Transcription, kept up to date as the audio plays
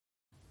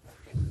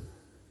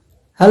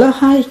Hello,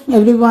 hi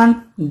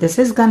everyone, this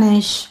is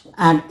Ganesh,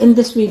 and in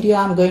this video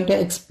I'm going to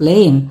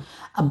explain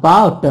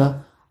about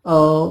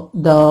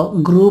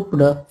the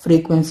grouped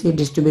frequency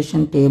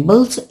distribution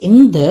tables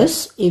in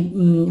this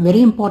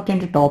very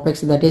important topics,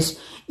 that is,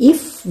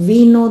 if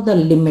we know the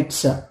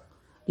limits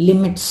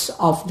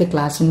of the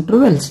class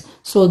intervals,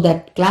 so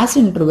that class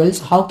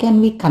intervals, how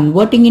can we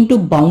converting into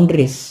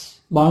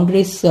boundaries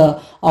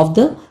of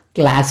the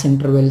class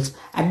intervals.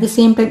 At the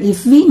same time,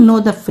 if we know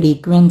the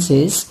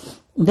frequencies,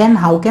 then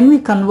how can we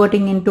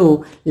converting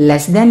into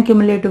less than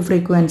cumulative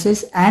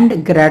frequencies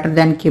and greater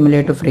than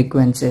cumulative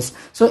frequencies.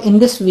 So in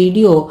this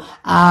video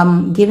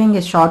I'm giving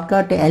a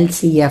shortcut to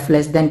LCF,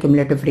 less than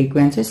cumulative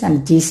frequencies,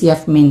 and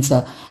GCF means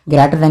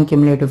greater than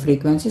cumulative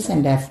frequencies,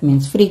 and F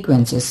means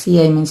frequencies,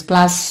 CI means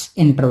class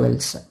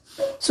intervals.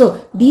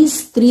 So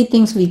these three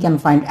things we can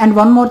find. And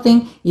one more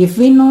thing, if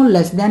we know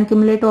less than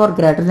cumulative or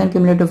greater than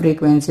cumulative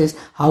frequencies,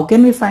 how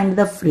can we find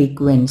the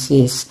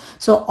frequencies?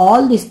 So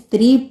all these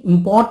three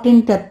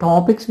important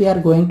topics we are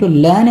going to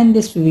learn in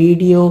this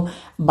video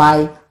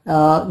by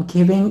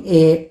giving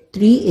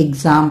three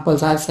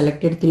examples. I have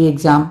selected three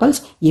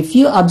examples. If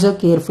you observe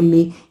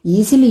carefully,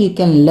 easily you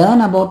can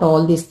learn about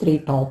all these three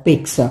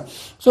topics.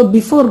 So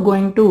before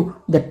going to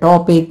the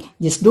topic,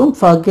 just don't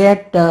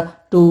forget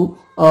to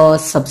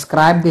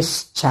subscribe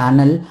this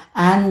channel,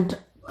 and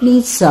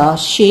please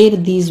share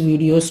these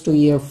videos to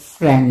your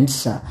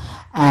friends,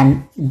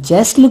 and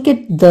just look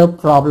at the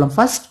problem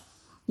first.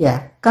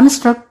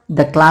 Construct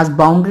the class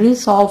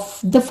boundaries of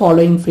the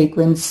following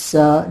frequency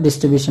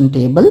distribution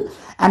table,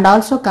 and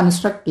also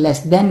construct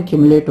less than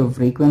cumulative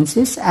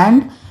frequencies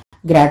and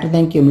greater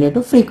than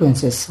cumulative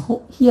frequencies.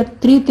 Here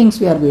three things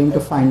we are going to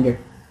find it.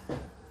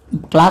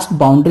 Class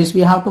boundaries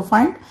we have to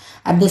find,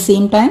 at the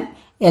same time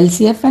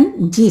LCF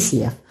and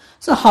GCF.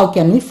 So how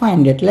can we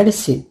find it? Let us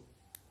see.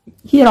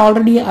 Here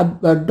already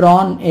I've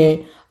drawn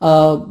a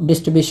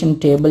distribution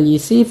table. You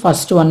see,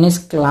 first one is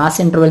class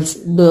intervals.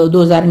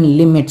 Those are in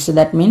limits.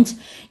 That means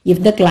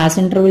if the class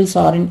intervals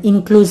are in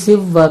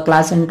inclusive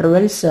class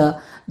intervals,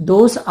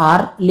 those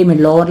are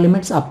lower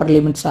limits, upper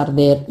limits are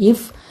there.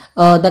 If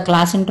the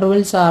class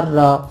intervals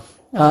are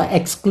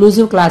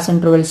exclusive class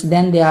intervals,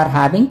 then they are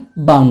having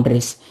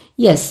boundaries.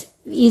 Yes,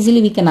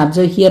 easily we can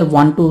observe here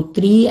 1 to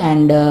 3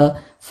 and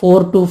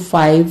 4 to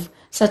 5.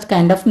 Such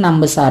kind of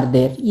numbers are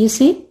there. You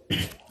see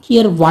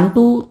here 1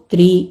 to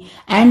 3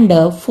 and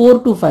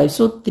 4 to 5.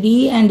 So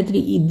 3 and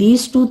 3,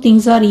 these two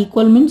things are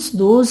equal, means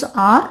those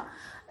are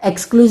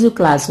exclusive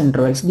class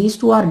intervals. These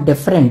two are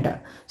different.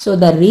 So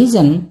the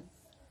reason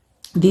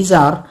these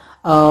are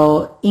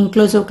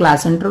inclusive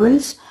class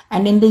intervals,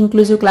 and in the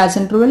inclusive class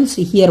intervals,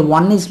 here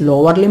 1 is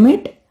lower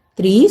limit,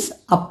 3 is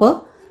upper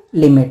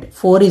limit,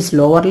 4 is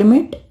lower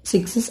limit,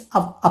 6 is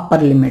upper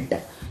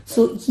limit.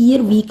 So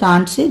here we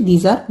can't say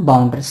these are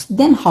boundaries.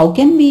 Then how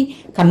can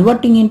we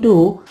converting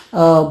into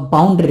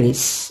boundaries?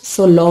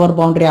 So lower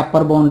boundary,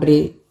 upper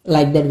boundary,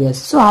 like that way.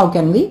 So how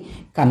can we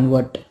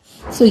convert?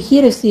 So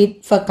here is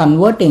it for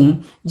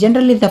converting.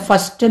 Generally the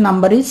first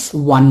number is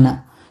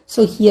 1.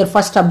 So here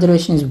first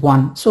observation is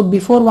 1. So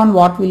before 1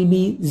 what will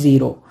be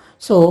 0?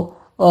 So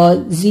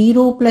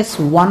 0 plus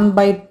 1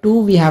 by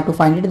 2 we have to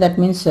find it. That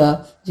means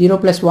 0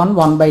 plus 1,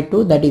 1 by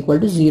 2, that equal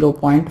to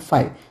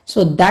 0.5.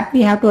 So that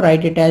we have to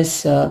write it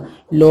as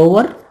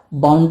lower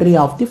boundary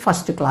of the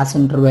first class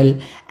interval.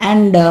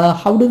 And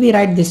how do we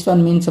write this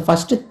one? Means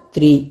first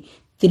 3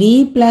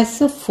 plus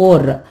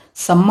 4,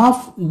 sum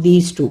of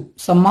these two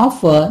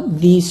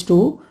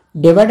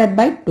divided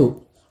by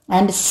 2,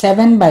 and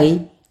 7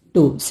 by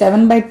 2.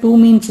 7 by 2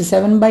 means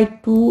 7 by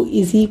 2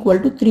 is equal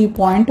to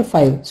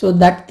 3.5. So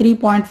that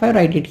 3.5,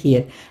 write it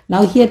here.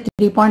 Now here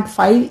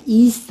 3.5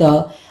 is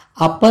the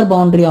upper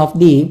boundary of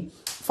the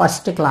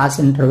first class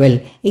interval.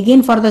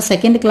 Again for the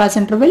second class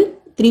interval,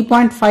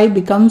 3.5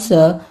 becomes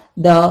the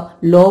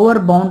lower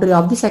boundary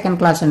of the second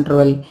class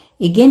interval.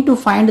 Again to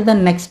find the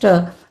next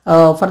for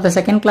the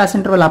second class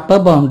interval upper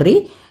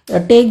boundary,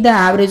 take the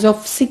average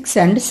of 6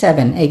 and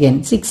 7.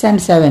 Again 6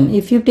 and 7.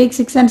 If you take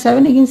 6 and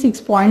 7, again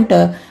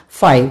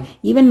 6.5.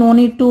 Even no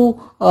need to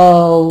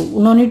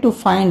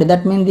find.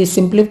 That means the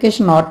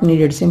simplification not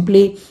needed.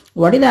 Simply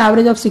what is the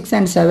average of 6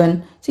 and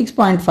 7?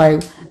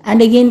 6.5.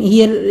 And again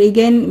here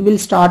again we'll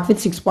start with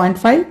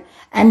 6.5.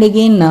 And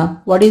again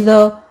what is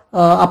the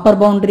upper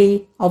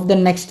boundary of the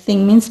next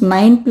thing? Means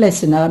 9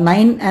 plus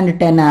 9 and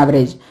 10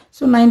 average.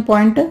 So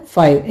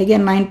 9.5.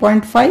 Again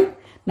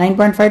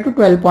 9.5 to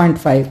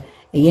 12.5.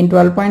 Again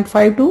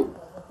 12.5 to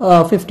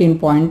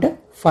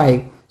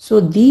 15.5.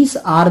 So these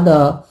are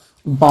the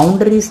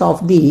boundaries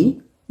of the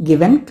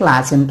given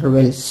class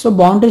intervals. So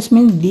boundaries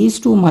means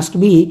these two must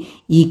be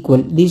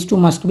equal.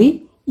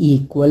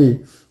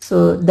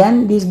 So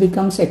then this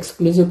becomes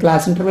exclusive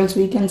class intervals,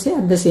 we can say.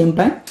 At the same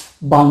time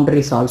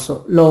boundaries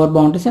also, lower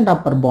boundaries and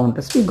upper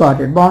boundaries. We got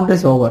it,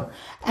 boundaries over.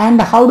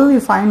 And how do we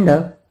find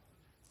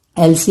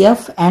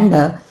LCF and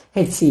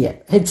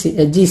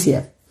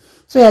GCF?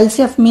 So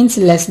LCF means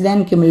less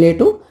than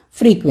cumulative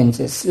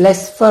frequencies.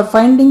 For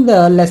finding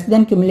the less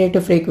than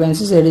cumulative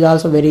frequencies, it is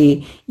also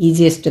very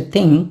easiest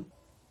thing.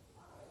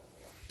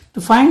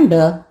 To find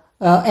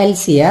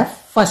LCF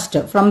first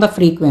from the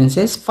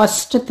frequencies.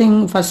 First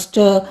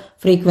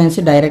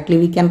frequency directly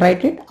we can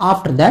write it.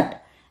 After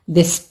that,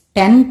 this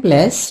 10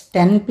 plus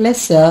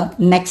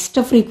next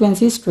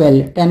frequency is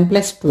 12. 10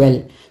 plus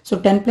 12. So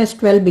 10 plus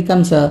 12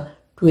 becomes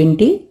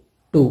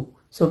 22.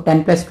 So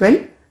 10 plus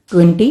 12,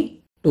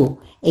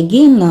 22.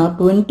 Again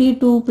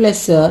 22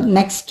 plus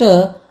next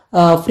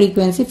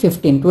frequency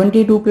 15.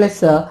 22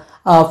 plus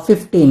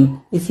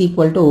 15 is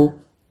equal to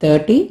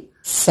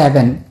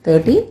 37.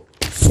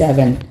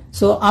 37.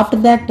 So after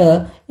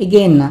that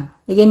again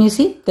you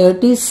see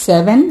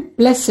 37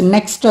 plus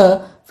next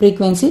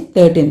frequency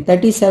 13.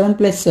 37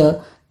 plus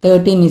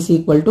 13 is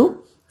equal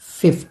to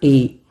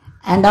 50.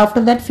 And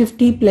after that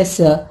 50 plus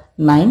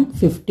 9,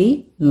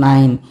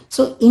 59.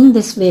 So in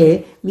this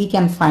way we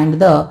can find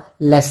the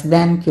less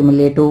than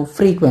cumulative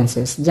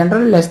frequencies.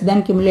 Generally less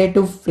than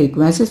cumulative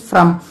frequencies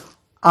from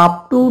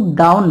up to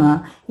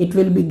down, it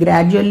will be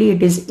gradually,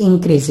 it is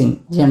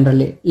increasing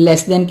generally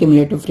less than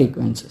cumulative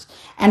frequencies.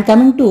 And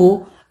coming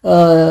to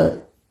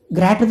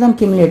greater than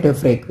cumulative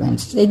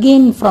frequencies,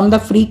 again from the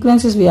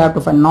frequencies we have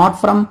to find,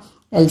 not from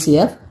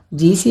LCF.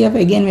 GCF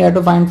again we have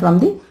to find from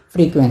the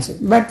frequencies,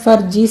 but for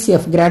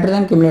GCF, greater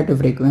than cumulative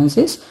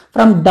frequencies,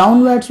 from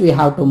downwards we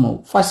have to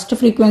move. First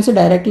frequency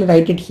directly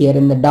write it here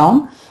in the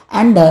down,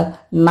 and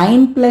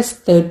 9 plus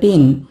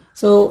 13.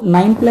 So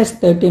 9 plus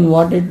 13,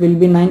 what it will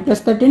be? 9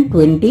 plus 13,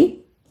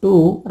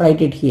 22,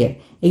 write it here.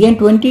 Again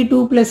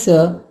 22 plus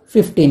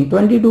 15.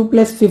 22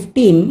 plus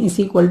 15 is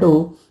equal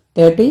to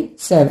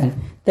 37.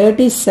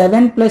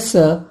 37 plus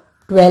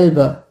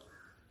 12.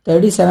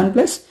 37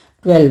 plus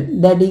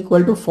 12, that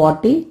equal to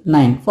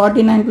 49.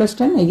 49 plus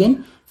 10,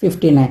 again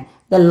 59.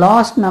 The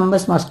last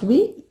numbers must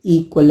be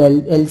equal.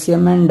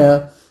 LCM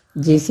and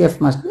GCF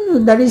must be,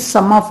 that is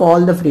sum of all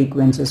the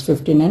frequencies,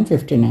 59,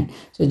 59.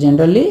 So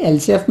generally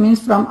LCF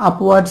means from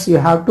upwards you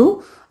have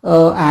to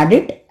add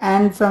it,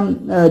 and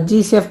from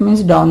GCF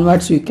means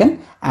downwards you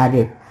can add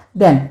it.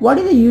 Then what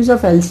is the use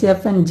of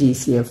LCF and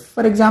GCF?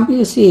 For example,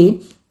 you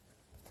see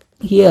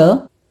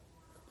here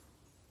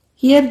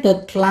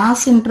the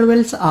class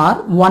intervals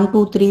are 1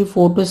 to 3,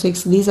 4 to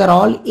 6. These are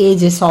all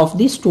ages of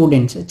the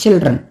students,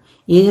 children,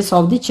 ages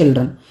of the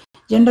children.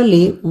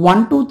 Generally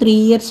 1 to 3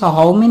 years,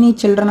 how many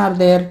children are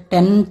there?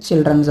 10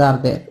 children are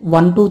there.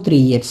 1 to 3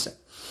 years.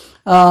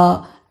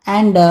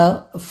 And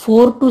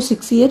 4 to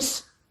 6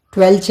 years,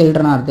 12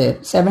 children are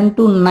there. 7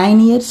 to 9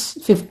 years,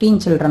 15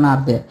 children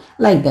are there.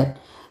 Like that.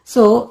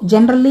 So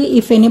generally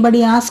if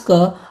anybody asks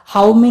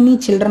how many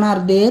children are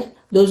there,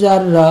 those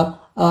are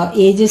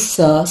ages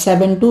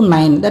 7 to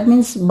 9. That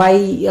means by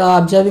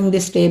observing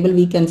this table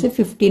we can say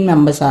 15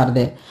 members are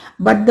there.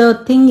 But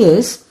the thing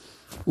is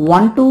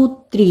 1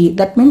 to 3,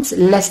 that means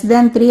less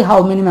than 3,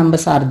 how many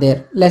members are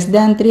there? Less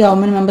than 3, how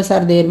many members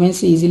are there?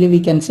 Means easily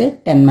we can say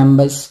 10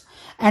 members.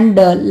 And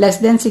less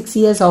than 6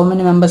 years, how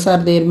many members are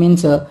there?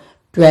 Means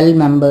 12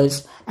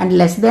 members. And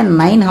less than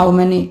 9, how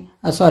many?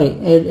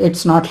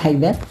 It's not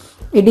like that.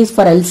 It is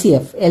for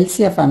LCF.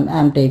 LCF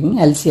I'm taking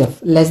LCF.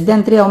 Less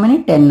than 3, how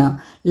many?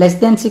 10. Less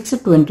than 6,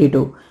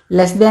 22.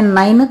 Less than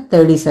 9,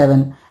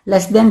 37.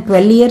 Less than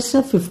 12 years,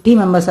 50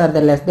 members are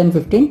there. Less than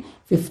 15,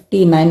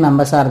 59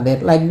 members are there.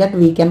 Like that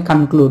we can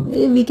conclude.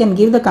 We can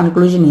give the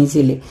conclusion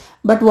easily.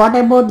 But what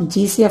about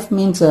GCF?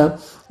 Means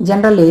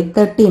generally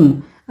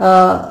 13.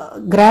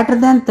 Greater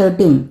than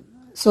 13.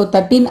 So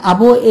 13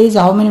 above age,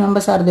 how many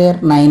members are there?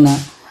 9.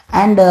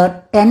 And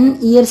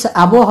 10 years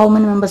above, how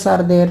many members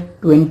are there?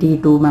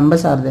 22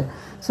 members are there.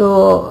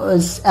 So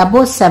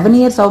above 7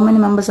 years, how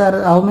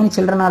many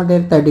children are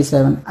there?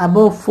 37.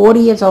 Above 4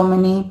 years, how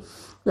many?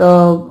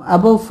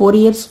 Above 4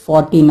 years,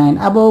 49.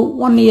 Above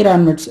 1 year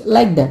onwards,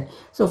 like that.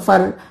 So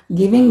for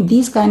giving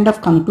these kind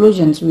of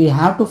conclusions, we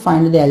have to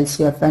find the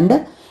LCF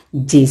and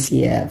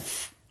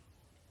GCF.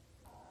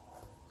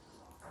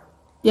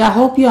 Yeah, I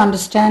hope you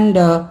understand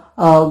well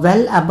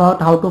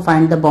about how to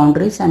find the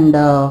boundaries and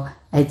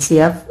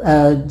HCF,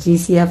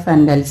 GCF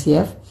and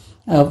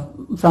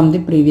LCF from the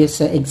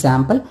previous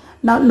example.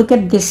 Now look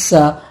at this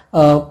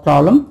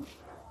problem.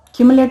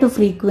 Cumulative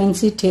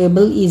frequency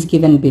table is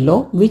given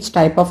below. Which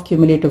type of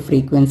cumulative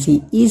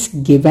frequency is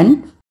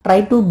given?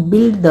 Try to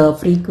build the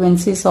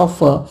frequencies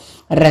of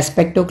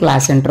respective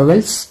class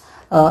intervals.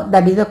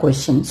 That is the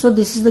question. So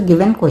this is the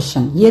given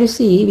question. Here you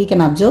see we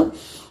can observe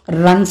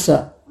runs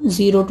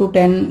 0 to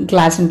 10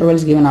 class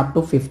intervals given up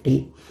to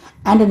 50.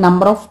 And a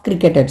number of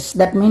cricketers,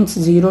 that means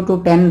 0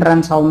 to 10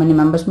 runs, how many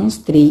members? Means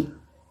 3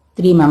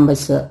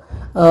 members.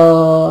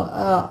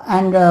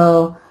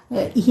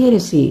 Here you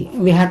see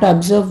we have to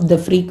observe the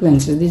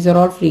frequencies. These are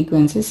all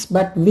frequencies,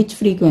 but which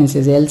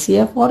frequencies?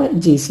 LCF or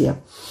GCF?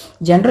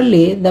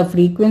 Generally the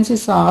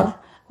frequencies are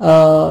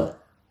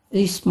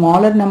the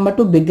smaller number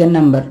to bigger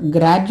number.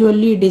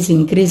 Gradually it is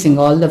increasing,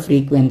 all the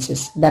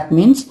frequencies. That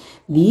means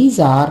these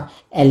are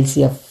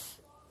LCF.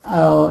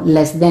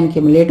 Less than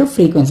cumulative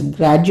frequency.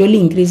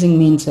 Gradually increasing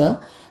means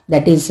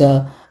that is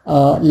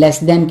less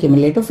than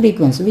cumulative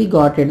frequency. We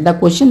got it. The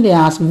question they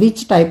ask,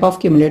 which type of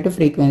cumulative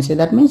frequency?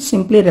 That means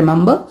simply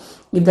remember,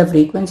 if the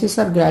frequencies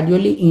are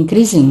gradually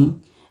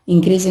increasing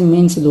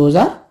means those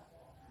are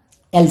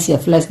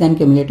LCF, less than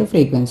cumulative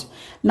frequency.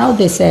 Now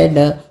they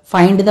said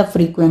find the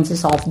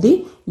frequencies of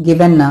the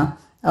given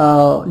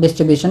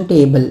distribution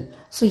table.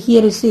 So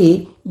here you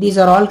see these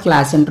are all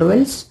class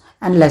intervals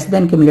and less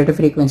than cumulative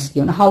frequencies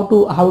given. How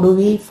do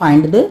we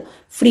find the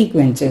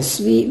frequencies?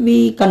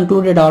 We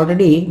concluded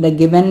already the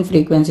given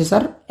frequencies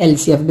are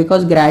LCF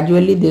because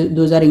gradually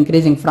those are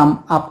increasing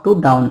from up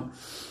to down.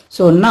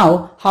 So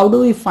now how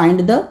do we find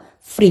the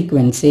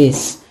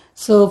frequencies?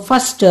 So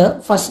first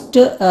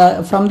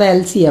from the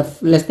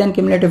LCF, less than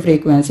cumulative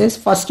frequencies,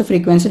 first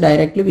frequency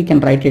directly we can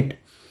write it.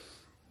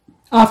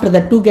 After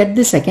that, to get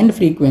the second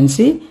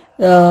frequency,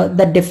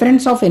 the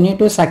difference of any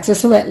two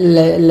successive,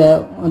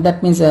 that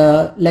means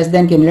less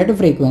than cumulative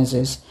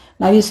frequencies.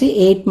 Now you see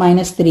 8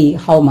 minus 3,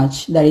 how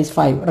much? That is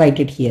 5. Write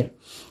it here.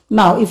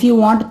 Now if you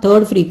want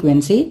third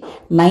frequency,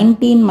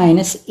 19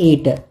 minus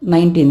 8,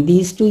 19.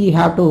 These two you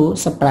have to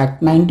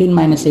subtract. 19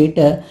 minus 8,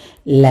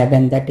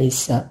 11. That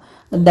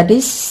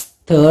is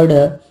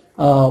third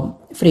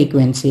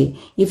frequency.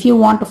 If you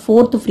want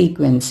fourth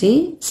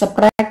frequency,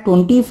 subtract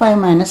 25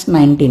 minus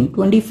 19.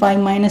 25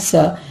 minus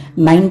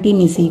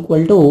 19 is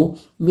equal to,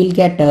 we'll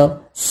get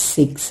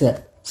 6.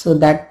 So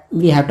that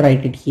we have to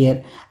write it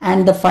here.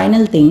 And the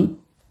final thing,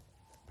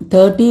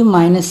 30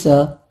 minus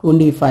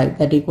 25,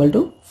 that equal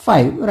to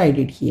 5. Write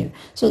it here.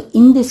 So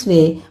in this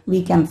way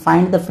we can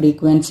find the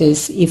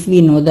frequencies if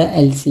we know the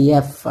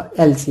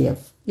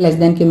LCF. Less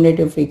than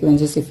cumulative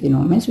frequencies, if you know,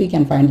 means we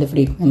can find the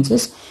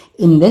frequencies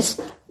in this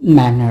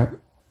manner.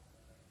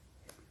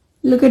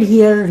 Look at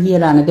here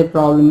another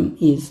problem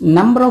is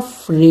number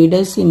of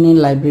readers in a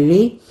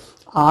library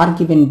are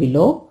given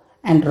below,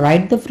 and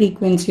write the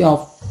frequency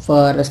of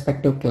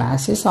respective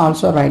classes.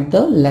 Also write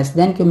the less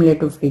than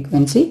cumulative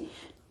frequency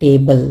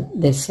table,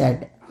 they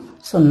said.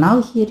 So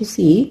now here you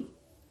see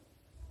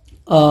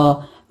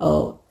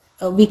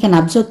we can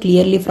observe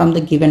clearly from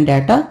the given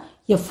data,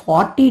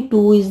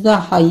 42 is the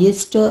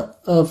highest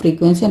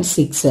frequency and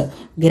 6.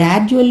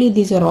 Gradually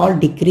these are all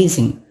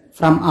decreasing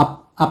from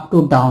up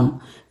to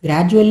down.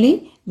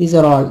 Gradually these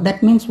are all.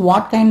 That means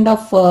what kind of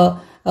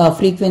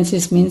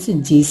frequencies means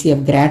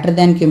GCF, greater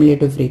than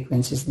cumulative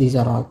frequencies. These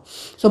are all.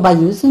 So by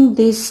using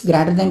this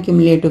greater than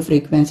cumulative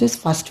frequencies,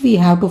 first we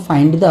have to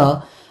find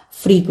the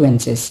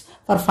frequencies.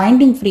 For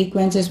finding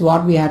frequencies,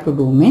 what we have to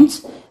do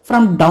means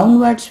from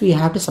downwards we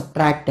have to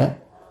subtract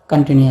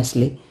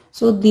continuously.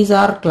 So these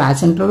are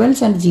class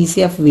intervals and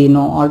GCF we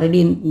know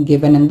already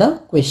given in the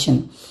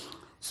question.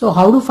 So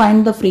how to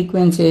find the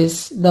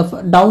frequencies? The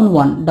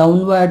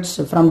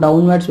downwards, from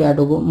downwards we have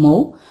to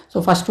move.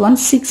 So first one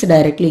 6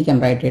 directly you can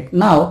write it.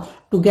 Now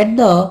to get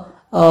the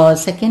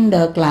second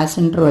class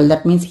interval,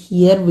 that means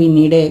here we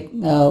need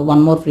a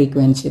one more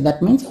frequency.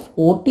 That means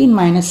 14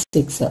 minus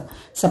 6,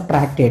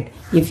 subtract it.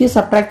 If you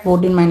subtract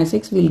 14 minus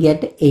 6, we'll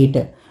get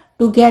 8.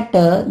 To get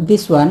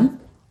this one,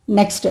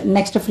 next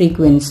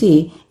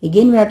frequency,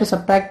 again we have to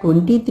subtract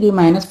 23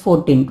 minus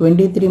 14.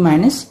 23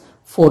 minus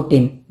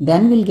 14,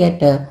 then we'll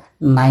get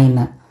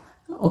 9.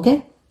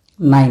 Okay,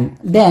 9.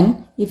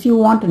 Then if you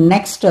want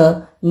next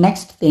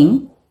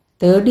thing,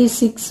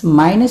 36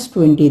 minus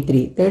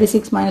 23.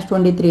 36 minus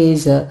 23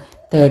 is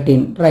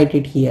 13. Write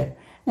it here.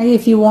 And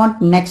if you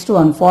want next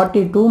one,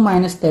 42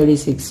 minus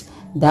 36,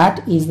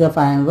 that is the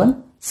final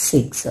one,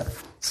 6.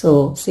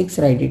 So 6,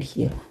 write it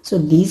here. So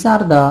these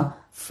are the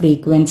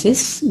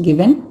frequencies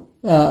given.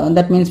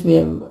 That means we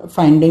are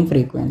finding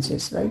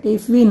frequencies, right?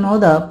 If we know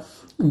the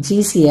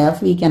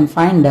GCF, we can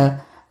find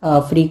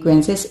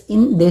frequencies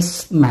in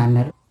this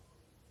manner.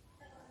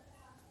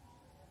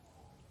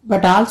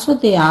 But also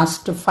they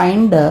asked to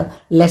find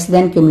less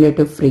than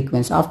cumulative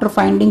frequency. After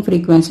finding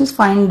frequencies,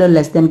 find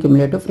less than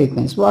cumulative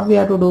frequency. What we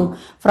have to do?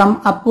 From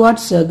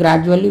upwards,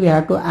 gradually we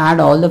have to add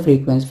all the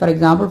frequencies. For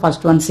example,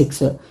 first one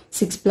 6.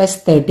 6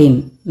 plus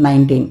 13,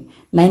 19.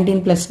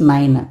 19 plus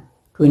 9,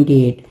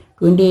 28.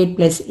 28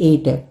 plus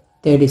 8,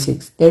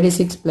 36.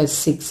 36 plus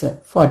 6,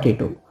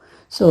 42.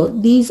 So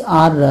these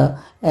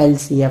are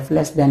LCF,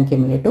 less than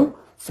cumulative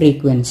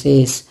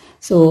frequencies.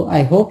 So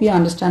I hope you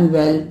understand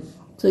well.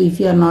 So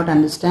if you are not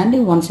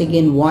understanding, once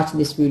again watch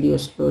this video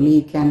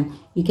slowly.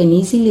 You can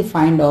easily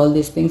find all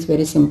these things.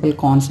 Very simple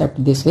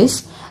concept this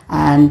is.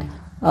 And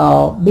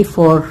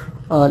before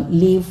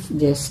leave,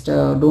 just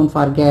don't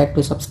forget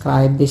to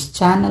subscribe this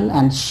channel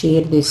and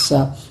share this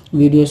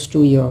videos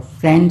to your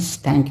friends.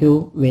 Thank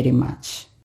you very much.